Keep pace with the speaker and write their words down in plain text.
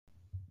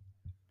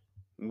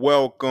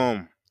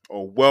welcome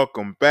or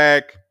welcome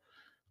back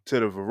to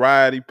the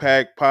Variety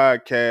Pack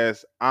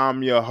Podcast.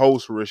 I'm your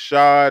host,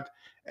 Rashad,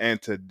 and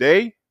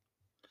today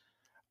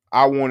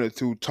I wanted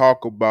to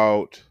talk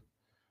about,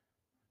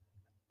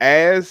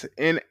 as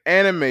an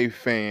anime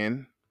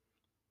fan,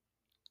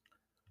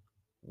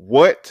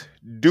 what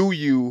do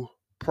you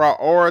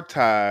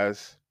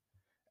prioritize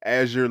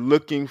as you're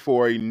looking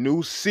for a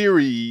new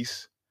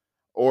series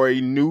or a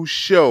new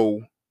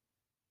show?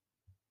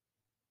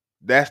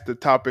 That's the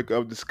topic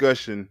of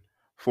discussion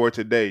for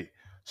today.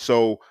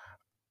 So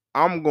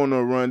I'm going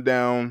to run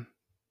down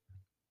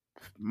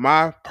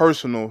my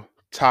personal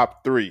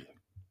top three.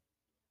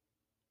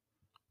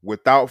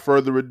 Without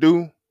further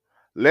ado,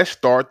 let's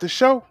start the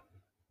show.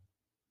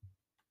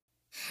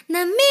 涙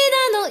の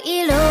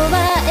色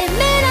はエ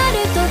メラル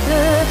ドブルー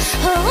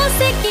宝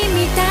石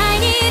みたい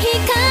に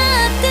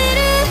光ってる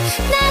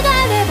流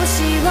れ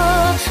星を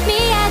見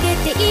上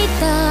げてい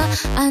た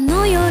あ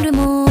の夜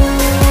も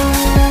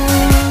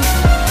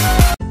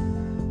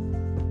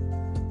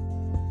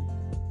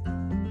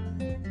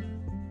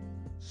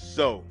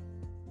So,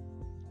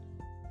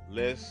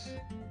 let's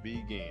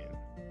begin.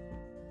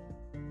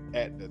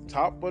 At the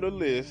top of the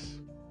list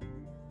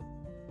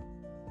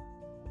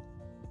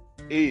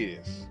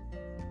is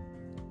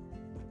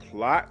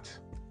plot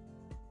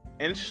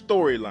and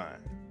storyline.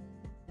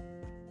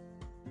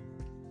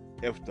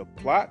 If the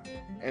plot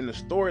and the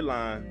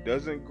storyline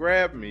doesn't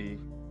grab me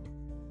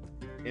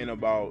in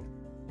about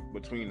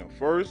between the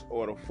first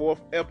or the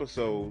fourth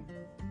episode,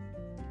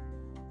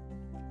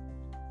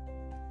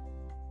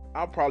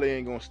 I probably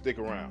ain't gonna stick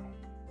around.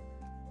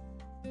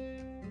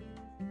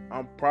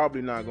 I'm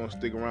probably not gonna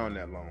stick around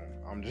that long.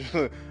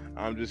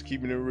 I'm just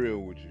keeping it real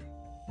with you.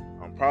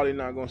 I'm probably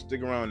not gonna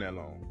stick around that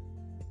long.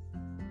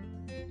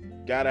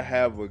 Gotta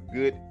have a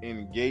good,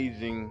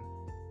 engaging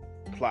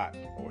plot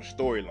or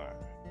storyline.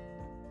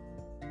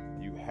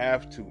 You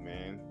have to,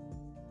 man.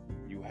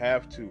 You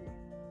have to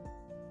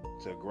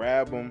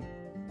grab them,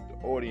 the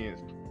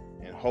audience,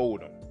 and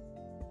hold them.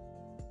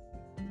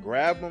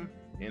 Grab them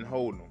and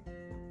hold them.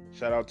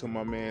 Shout out to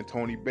my man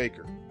Tony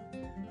Baker.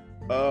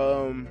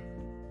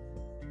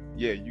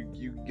 Yeah,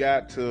 you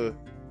got to,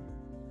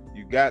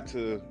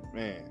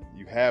 man.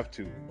 You have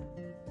to.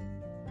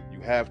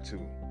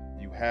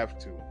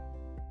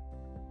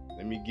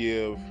 Let me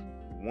give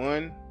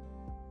one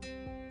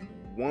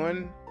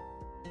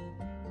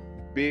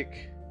big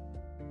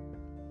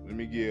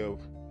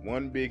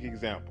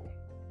example.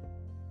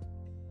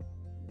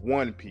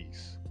 One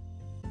Piece.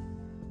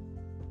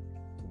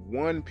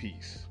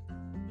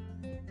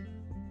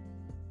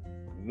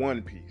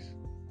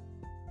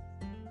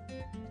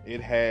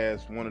 It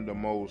has one of the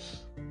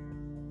most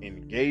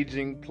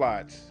engaging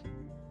plots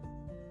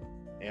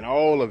in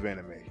all of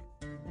anime.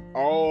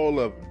 All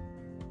of them.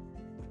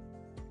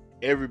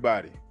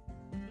 Everybody's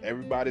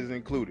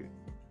included.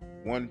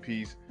 One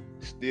Piece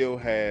still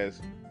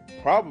has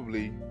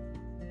probably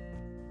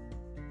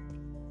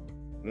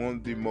one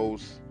of the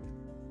most,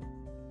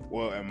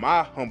 well, in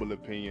my humble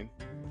opinion,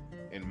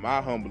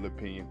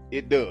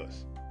 it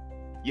does.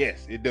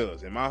 Yes, it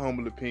does. In my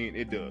humble opinion,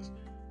 it does.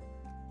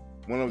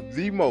 One of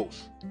the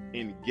most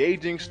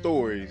engaging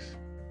stories,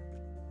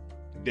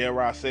 dare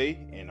I say,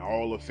 in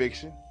all of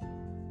fiction.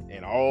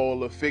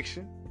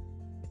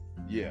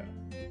 Yeah.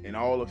 In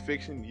all of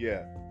fiction,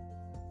 yeah.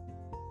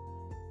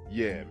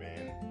 Yeah,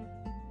 man.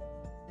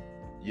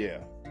 Yeah.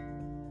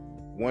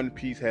 One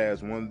Piece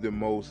has one of the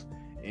most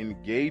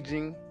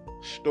engaging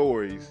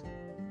stories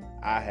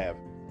I have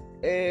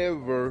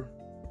ever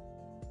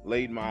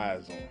laid my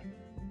eyes on.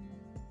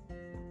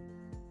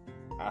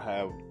 I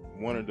have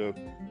one of the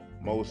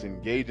most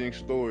engaging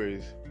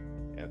stories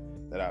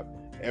that I've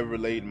ever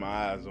laid my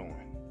eyes on.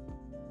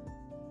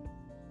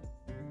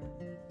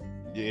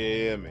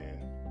 Yeah, man.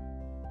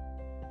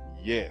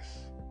 Yes.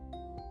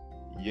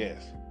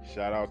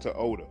 Shout out to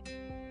Oda.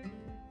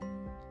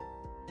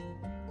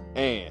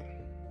 And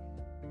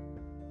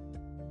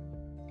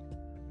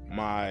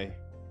my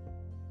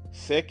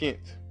second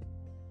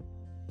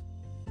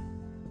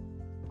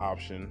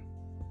option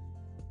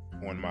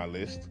on my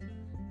list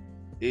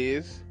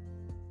is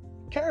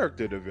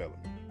character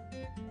development.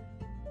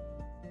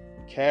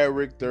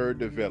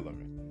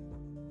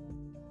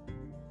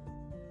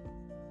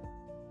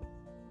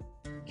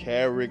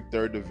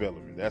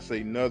 That's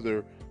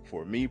another,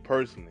 for me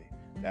personally,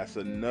 that's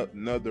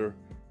another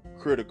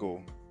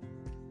critical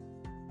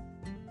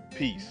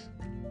piece.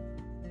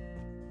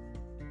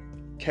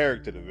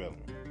 Character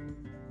development.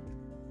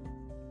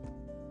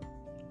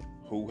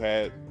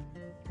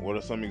 What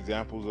are some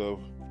examples of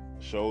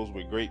shows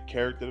with great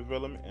character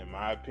development, in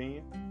my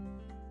opinion?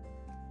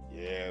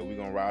 Yeah, we're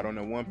gonna ride on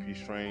the One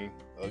Piece train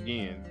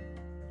again,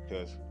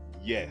 because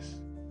yes,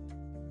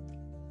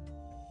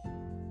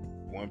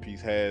 One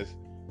Piece has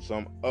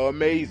some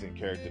amazing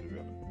character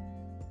development.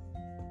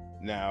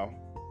 Now,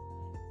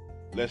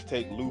 let's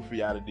take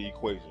Luffy out of the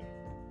equation.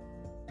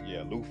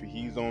 Yeah, Luffy,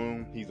 he's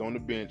on the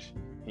bench.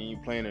 He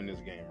ain't playing in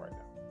this game right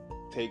now.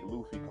 Take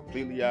Luffy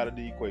completely out of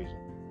the equation.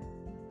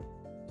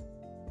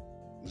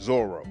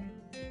 Zoro,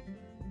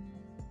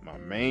 my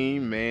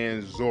main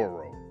man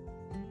Zoro.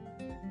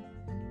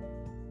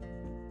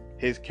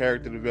 His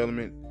character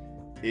development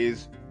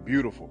is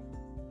beautiful.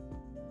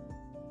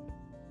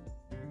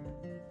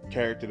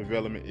 Character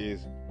development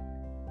is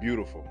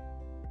beautiful.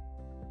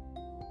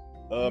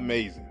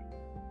 Amazing.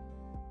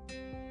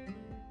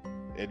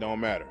 It don't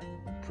matter.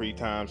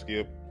 Pre-time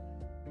skip,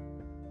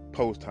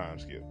 post-time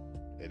skip.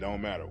 It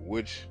don't matter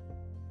which,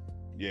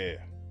 it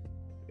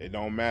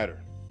don't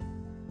matter.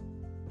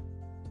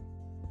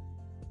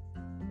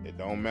 It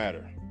don't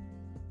matter.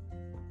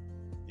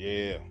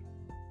 Yeah.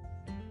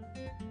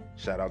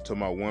 Shout out to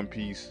my One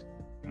Piece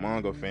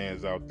manga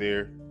fans out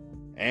there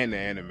and the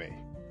anime.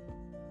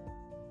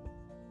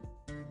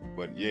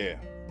 But yeah,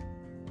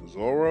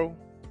 Zoro,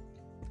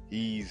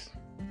 he's,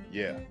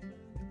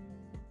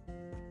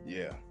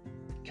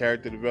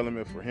 character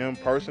development for him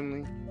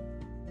personally,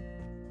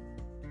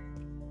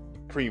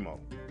 primo,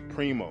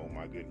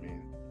 my good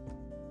men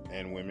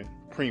and women,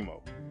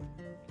 primo.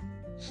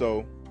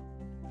 So,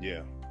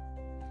 yeah.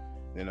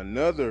 Then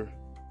another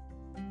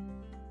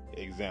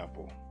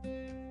example,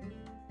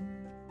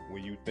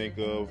 when you think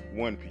of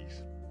One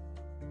Piece,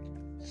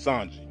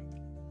 Sanji.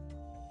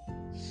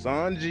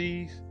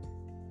 Sanji's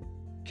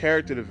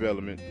character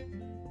development,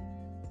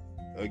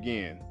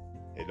 again,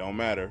 it don't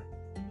matter,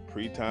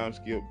 pre-time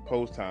skip,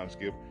 post-time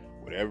skip,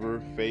 whatever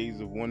phase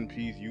of One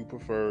Piece you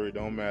prefer, it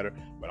don't matter,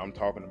 but I'm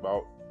talking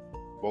about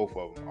both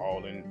of them,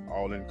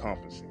 all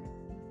encompassing.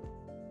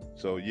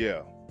 So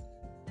yeah,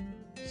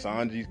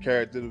 Sanji's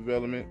character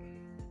development,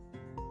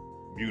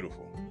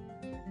 beautiful.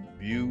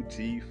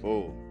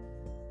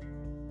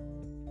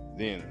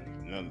 Then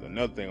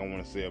another thing I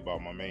want to say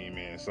about my main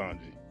man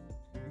Sanji,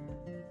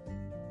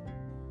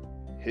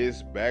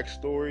 his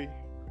backstory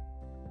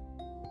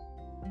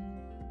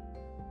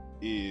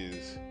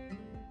is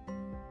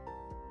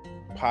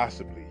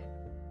possibly,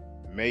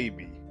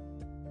 maybe,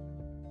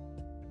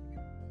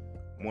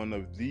 one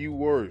of the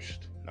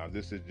worst, now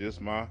this is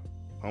just my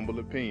humble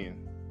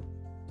opinion,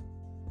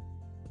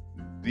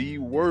 the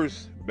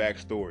worst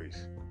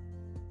backstories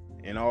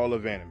in all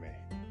of anime.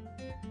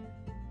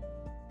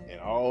 In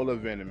all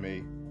of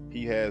anime,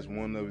 he has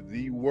one of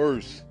the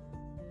worst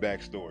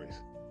backstories.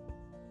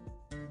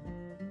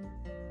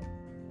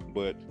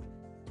 But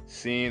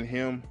seeing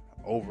him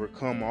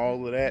overcome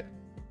all of that,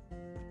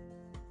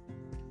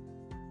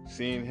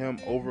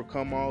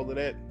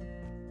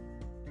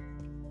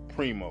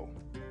 primo.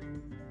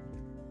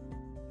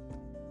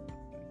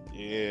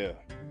 Yeah,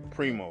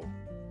 primo,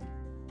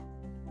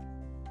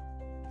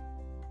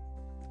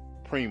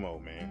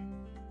 man.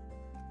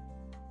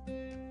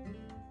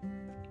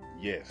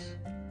 Yes.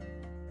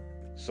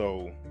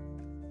 So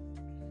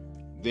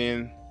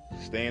then,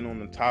 staying on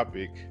the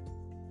topic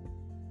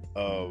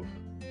of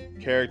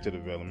character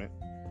development,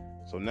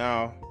 so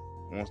now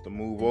wants to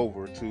move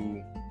over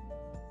to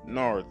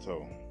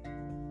Naruto.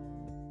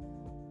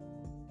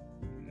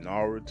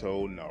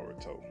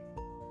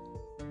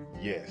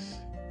 Yes.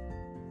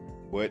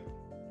 But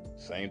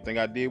same thing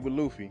I did with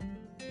Luffy.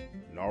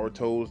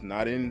 Naruto's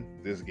not in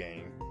this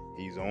game.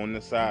 He's on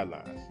the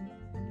sidelines.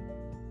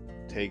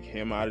 Take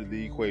him out of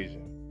the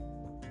equation.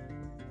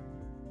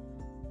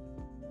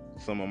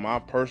 Some of my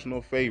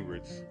personal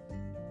favorites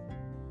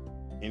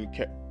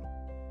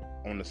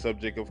on the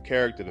subject of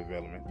character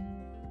development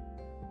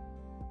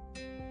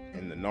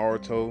in the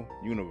Naruto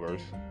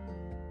universe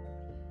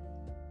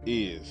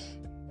is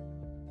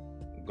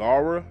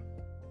Gaara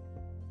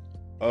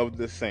of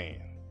the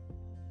Sand.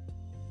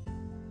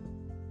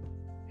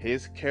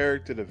 His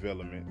character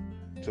development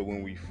to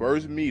when we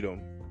first meet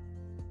him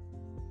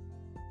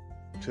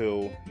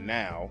till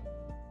now,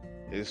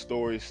 his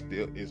story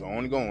still is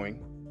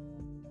ongoing.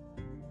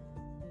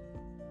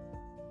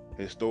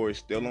 His story is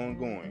still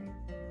ongoing.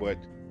 But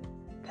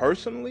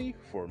personally,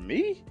 for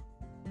me,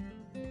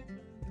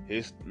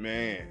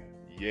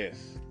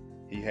 yes,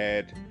 he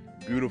had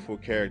beautiful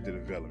character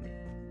development.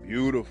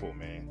 Beautiful,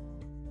 man.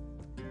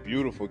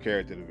 Beautiful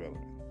character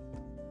development.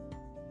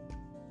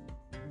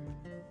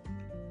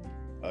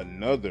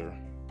 Another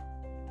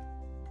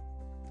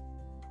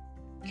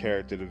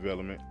character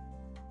development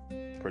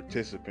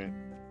participant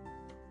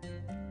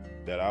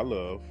that I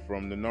love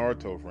from the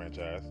Naruto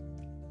franchise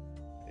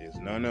is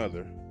none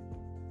other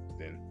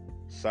than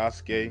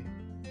Sasuke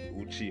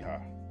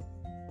Uchiha.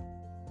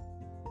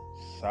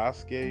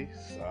 Sasuke.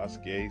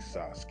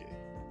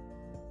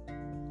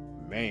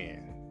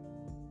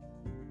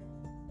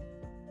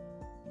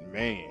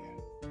 Man,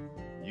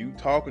 you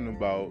talking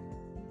about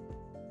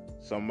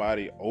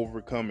somebody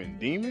overcoming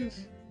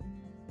demons?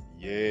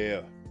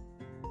 Yeah.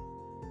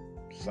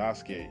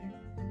 Sasuke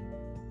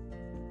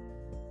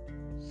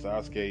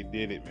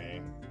did it,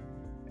 man.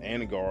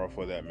 And Gaara,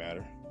 for that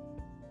matter.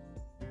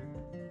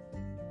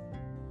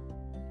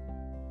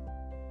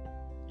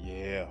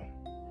 Yeah.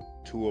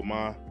 Two of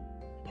my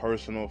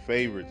personal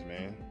favorites,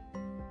 man.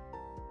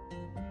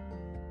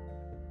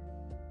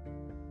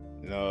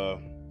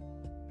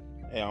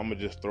 And I'm gonna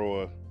just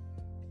throw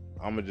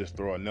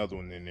another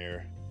one in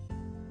there,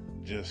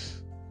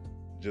 just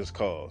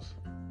cause.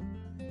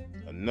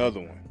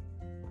 Another one.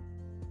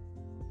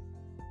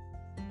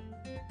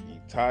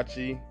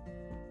 Itachi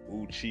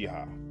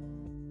Uchiha.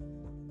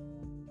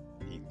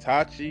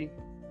 Itachi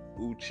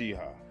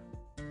Uchiha.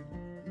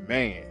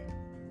 Man,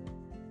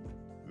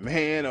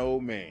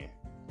 oh man.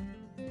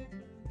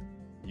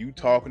 You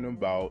talking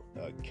about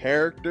a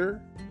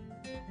character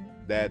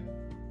that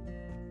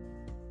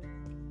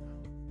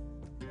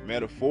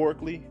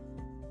metaphorically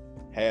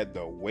had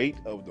the weight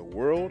of the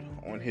world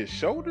on his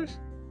shoulders?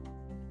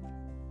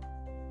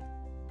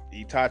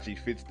 Itachi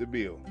fits the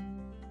bill.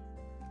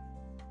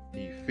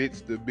 He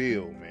fits the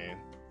bill, man.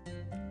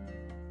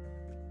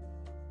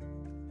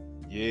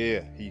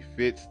 Yeah, he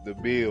fits the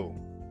bill.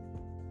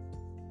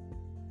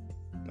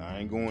 Now, I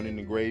ain't going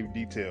into grave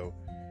detail.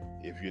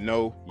 If you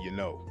know, you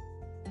know.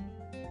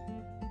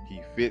 He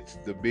fits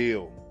the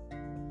bill.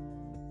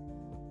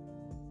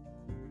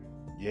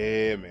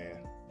 Yeah, man.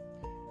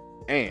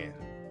 And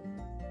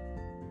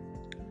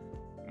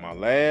my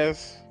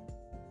last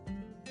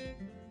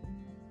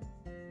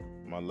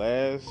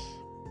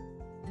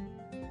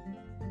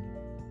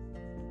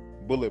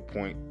bullet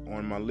point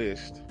on my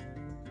list.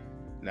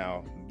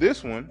 Now,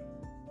 this one,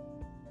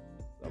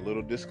 a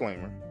little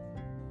disclaimer.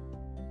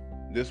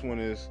 This one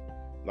is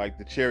like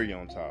the cherry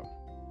on top.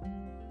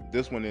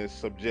 This one is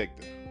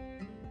subjective.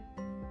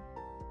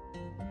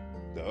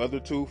 The other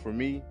two, for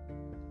me,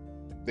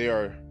 they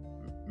are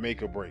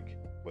make or break.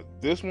 But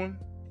this one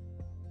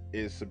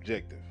is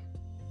subjective.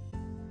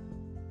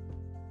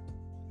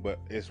 But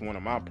it's one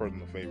of my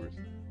personal favorites.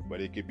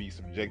 But it could be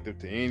subjective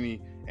to any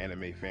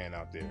anime fan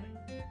out there.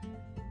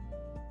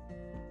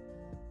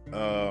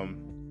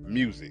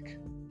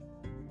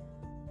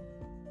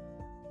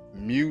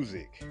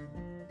 Music.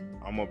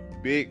 I'm a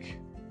big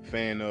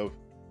fan of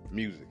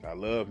music. I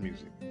love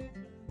music.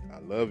 I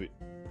love it.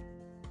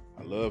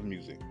 I love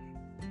music.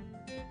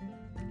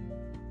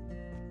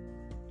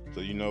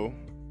 So, you know,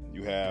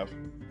 you have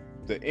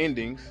the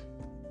endings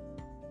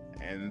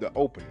and the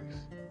openings.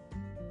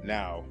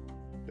 Now,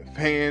 the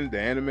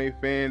anime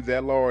fans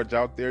at large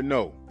out there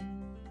know,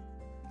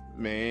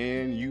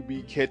 man, you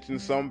be catching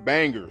some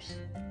bangers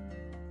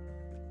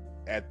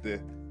at the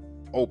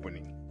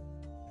opening.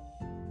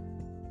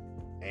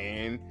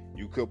 And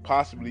you could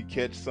possibly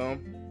catch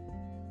some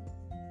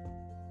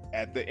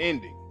at the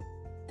ending.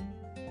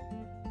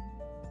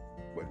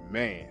 But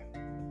man,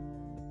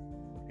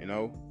 you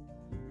know,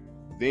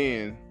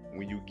 then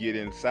when you get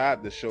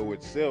inside the show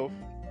itself,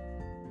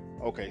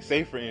 okay,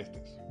 say for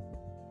instance,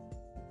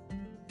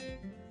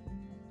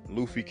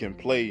 Luffy can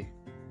play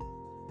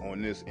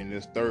in this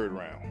third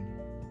round.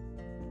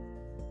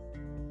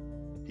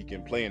 He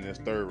can play in this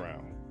third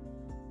round.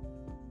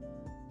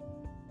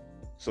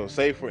 So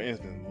say for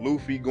instance,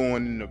 Luffy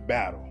going into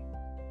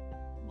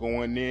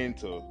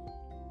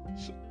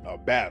a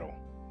battle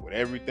with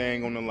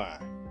everything on the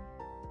line.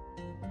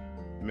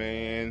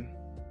 Man,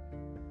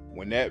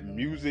 when that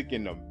music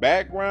in the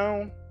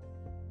background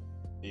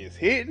is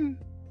hitting,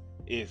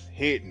 it's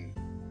hitting.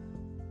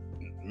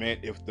 Man,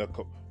 if the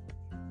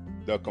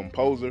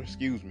composer,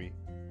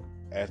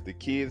 as the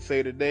kids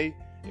say today,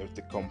 if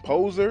the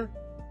composer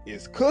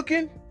is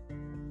cooking,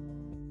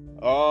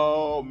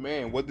 oh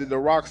man, what did The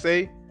Rock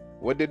say?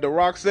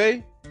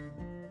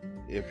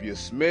 If you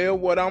smell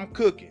what I'm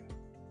cooking,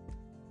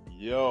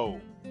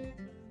 yo,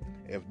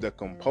 if the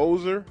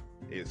composer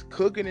is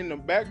cooking in the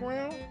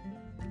background,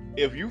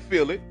 if you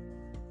feel it,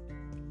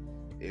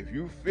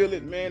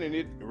 man, and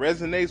it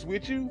resonates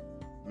with you,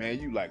 man,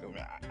 you like,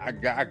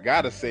 I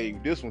gotta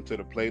save this one to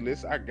the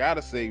playlist. I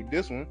gotta save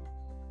this one.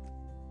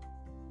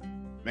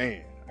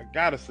 Man, I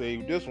gotta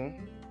save this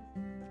one.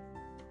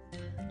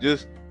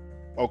 Just,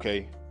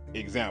 okay,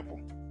 example.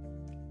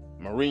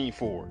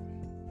 Marineford.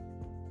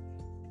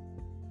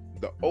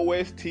 The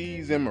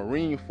OSTs in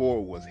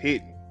Marineford was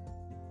hitting.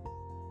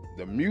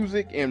 The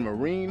music in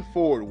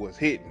Marineford was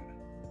hitting.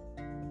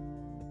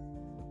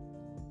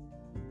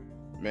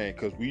 Man,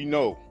 because we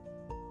know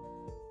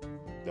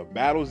the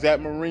battles at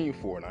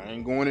Marineford, I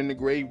ain't going into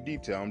grave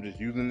detail, I'm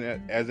just using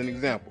that as an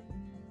example.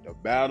 The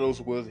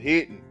battles was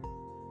hitting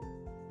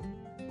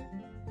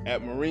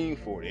at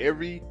Marineford.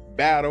 Every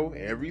battle,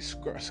 every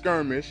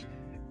skirmish,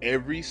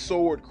 every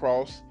sword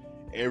cross,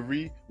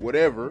 every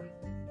whatever,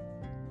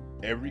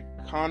 every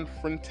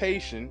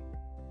confrontation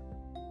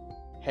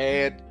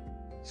had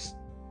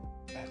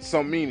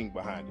some meaning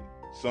behind it.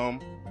 Some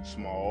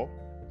small,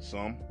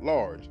 some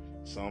large,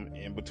 some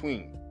in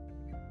between.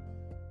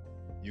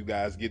 You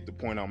guys get the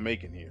point I'm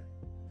making here.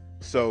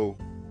 So,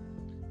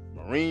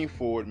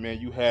 Marineford, man,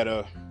 you had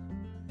a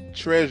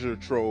treasure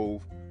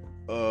trove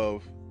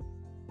of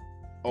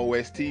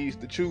OSTs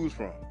to choose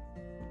from.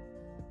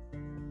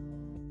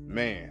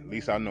 Man, at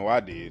least I know I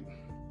did.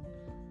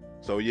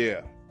 So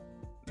yeah,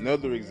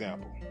 another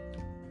example.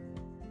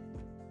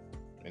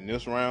 In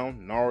this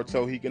round,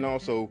 Naruto, he can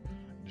also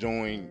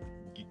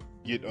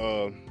get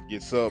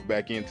subbed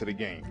back into the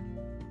game.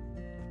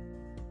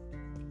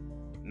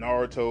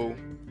 Naruto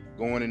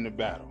going into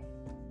battle.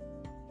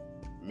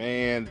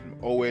 Man,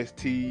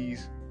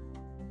 OSTs,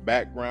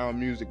 background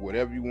music,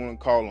 whatever you want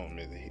to call them,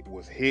 it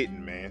was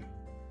hitting, man.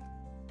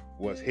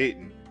 Was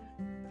hitting.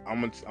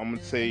 I'm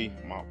gonna say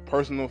my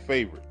personal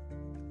favorite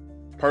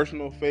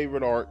personal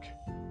favorite arc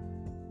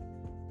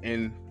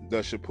in the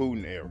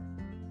Shippuden era.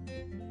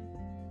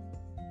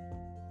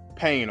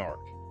 Pain arc.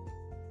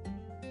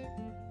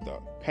 The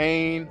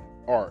Pain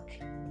arc.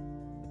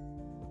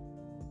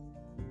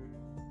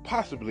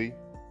 Possibly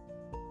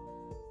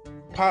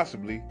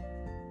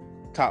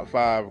top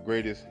 5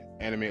 greatest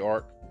anime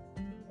arc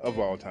of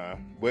all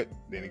time. But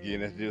then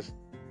again, that's just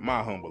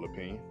my humble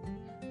opinion.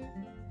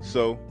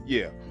 So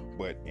yeah,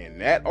 but in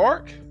that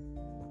arc,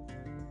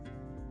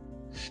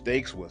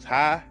 stakes was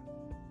high.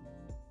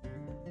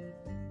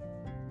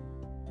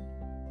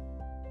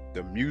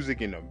 The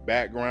music in the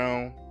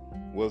background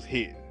was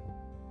hitting.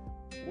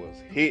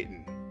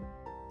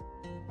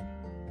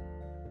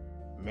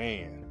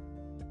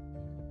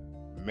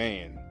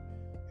 Man,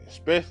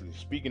 especially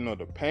speaking of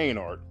the Pain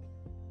arc,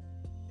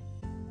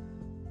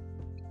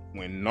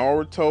 when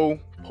Naruto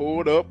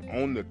pulled up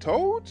on the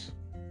Toads,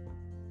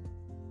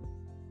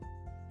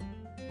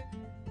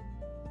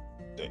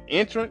 the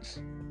entrance,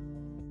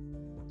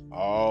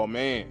 oh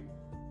man,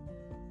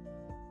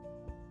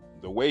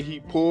 the way he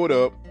pulled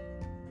up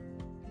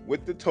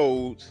with the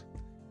Toads,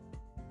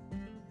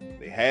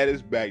 they had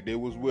his back, they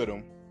was with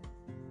him.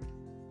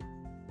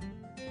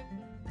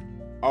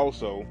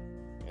 Also,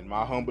 in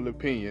my humble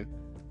opinion,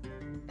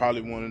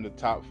 probably one of the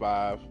top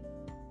 5,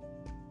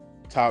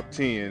 top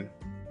 10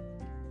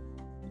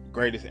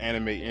 greatest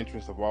anime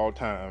entrants of all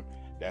time.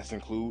 That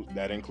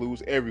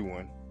includes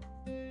everyone.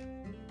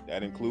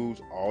 That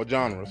includes all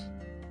genres.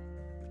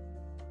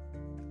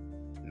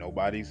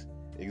 Nobody's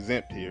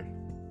exempt here.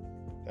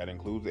 That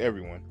includes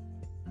everyone.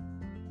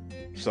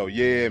 So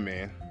yeah,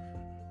 man.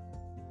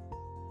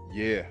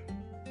 Yeah,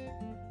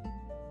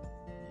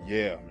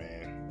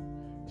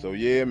 man. So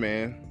yeah,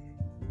 man.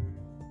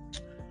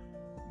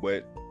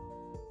 But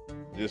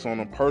just on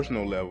a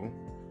personal level,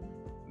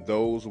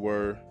 those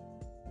were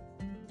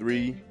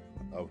three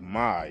of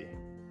my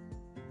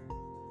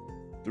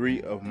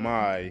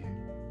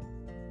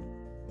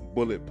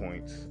bullet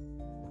points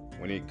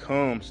when it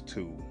comes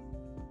to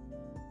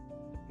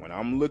when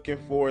I'm looking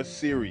for a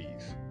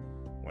series,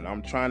 when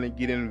I'm trying to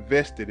get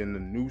invested in a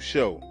new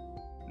show,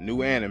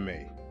 new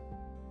anime.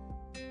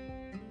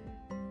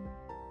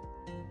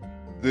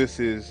 This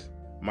is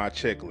my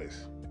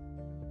checklist.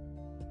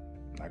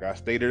 Like I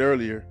stated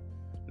earlier,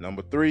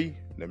 number 3,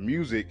 the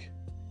music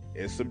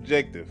is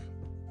subjective.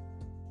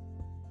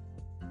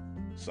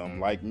 Some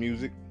like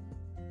music,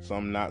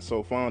 some not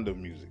so fond of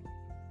music.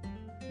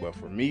 But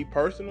for me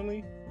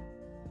personally,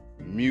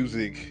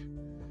 music,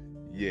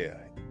 yeah,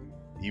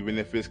 even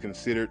if it's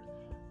considered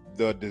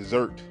the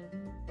dessert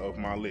of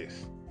my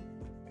list,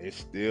 it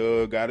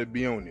still gotta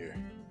be on there.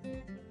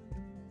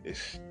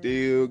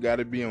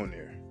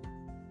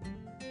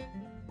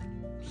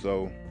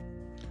 So,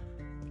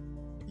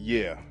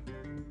 yeah,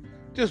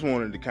 just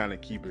wanted to kind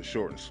of keep it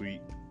short and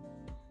sweet.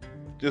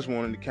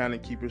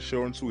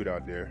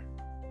 Out there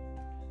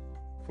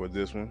for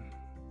this one.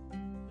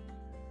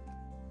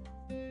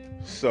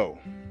 So,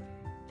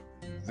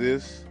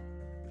 this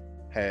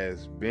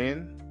has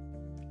been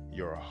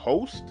your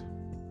host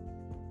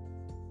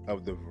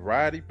of the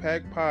Variety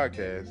Pack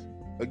Podcast.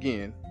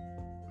 Again,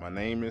 my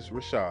name is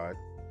Rashad.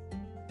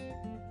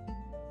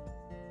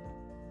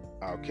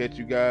 I'll catch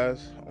you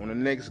guys on the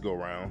next go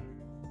round.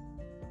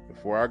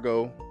 Before I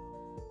go,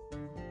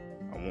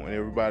 I want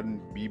everybody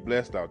to be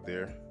blessed out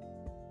there.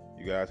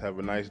 You guys have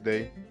a nice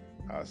day.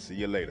 I'll see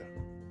you later.